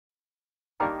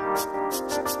We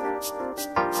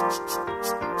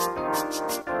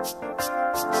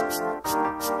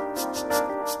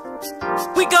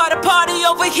got a party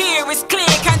over here, it's clear,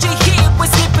 can't you hear? We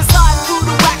slip aside through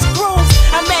the wax grooves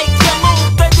and make you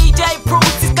move. The DJ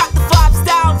proves he's got the vibes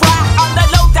down right on the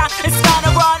lowdown. It's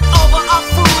gonna run over our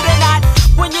food and night.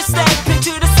 When you step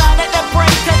into the sun at the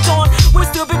break of dawn, we'll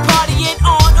still be partying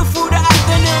on through the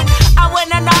afternoon. And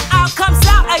when the night out comes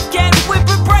out again, we'll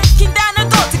be breaking down the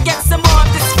door to get some more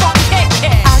of this funk.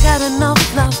 I got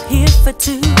enough love here for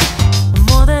two,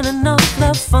 more than enough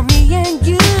love for me and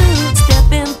you.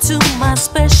 Step into my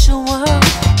special world,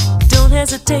 don't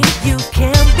hesitate, you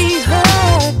can be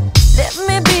heard. Let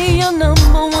me be your number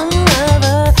one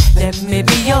lover, let me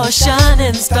be your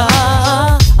shining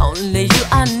star. Only you,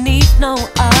 I need no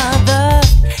other,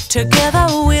 together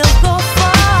we'll go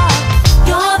far.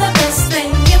 You're the best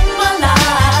thing in my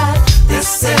life,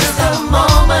 this is the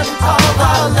moment of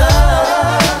our love.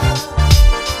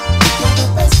 You're the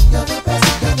best, you're the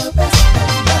best, you're the best.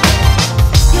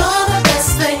 You're the best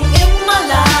thing in my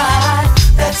life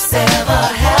that's ever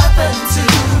happened to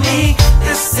me.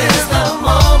 This is the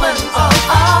moment of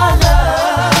our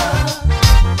love.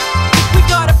 We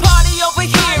got a party over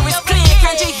here, it's clear,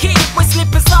 can't you hear? We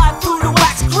slip aside through the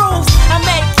wax grooves and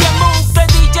make you move. The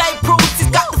DJ proves he's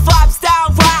got the vibes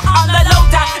down right on the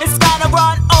lowdown. It's gonna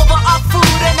run over our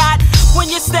food tonight. When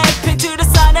you step into the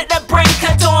sun at the break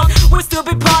of dawn, we'll still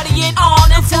be partying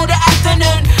on until the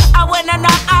afternoon. And when the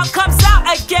night out comes out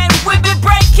again, we'll be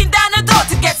breaking down the door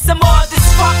to get some more of this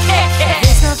funk.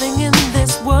 There's nothing in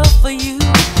this world for you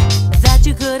that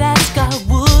you could ask I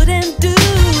wouldn't do.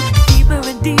 Deeper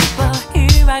and deeper,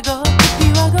 here I go,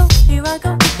 here I go, here I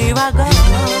go, here I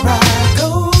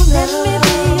go. Let me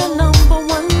be your number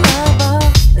one lover,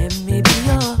 let me be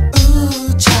your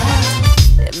ooh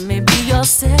child, let me be your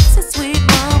sexy sweet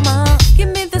mama. Give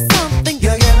me the something you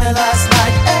gave me last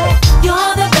night. Hey.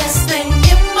 You're the best thing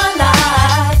in my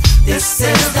life, this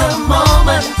is the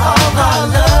moment of our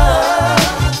love.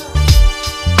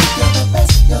 You're the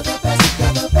best, you're the best,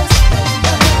 you're the best.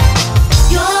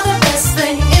 You're the best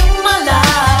thing in my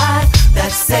life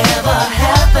that's ever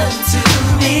happened to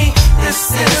me. This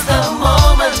is the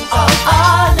moment of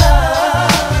our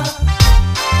love.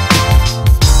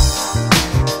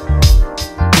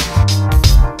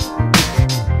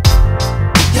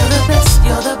 You're the best,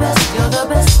 you're the best, you're the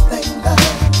best thing, love.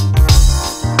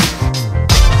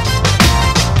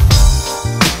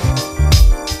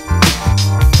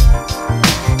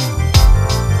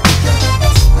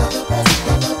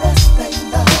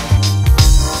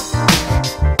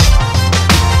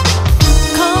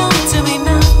 Come to me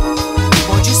now,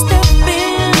 won't you step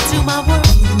into my world?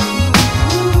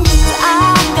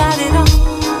 I've got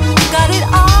it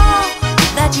all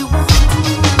that you want.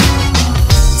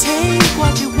 Take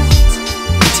what you want,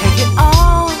 take it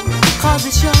all, 'cause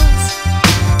it's yours.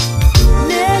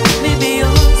 Let me be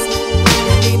yours,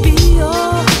 let me be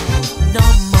your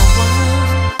number one.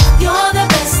 You're the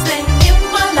best thing in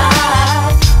my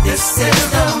life, this is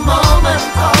the moment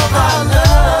of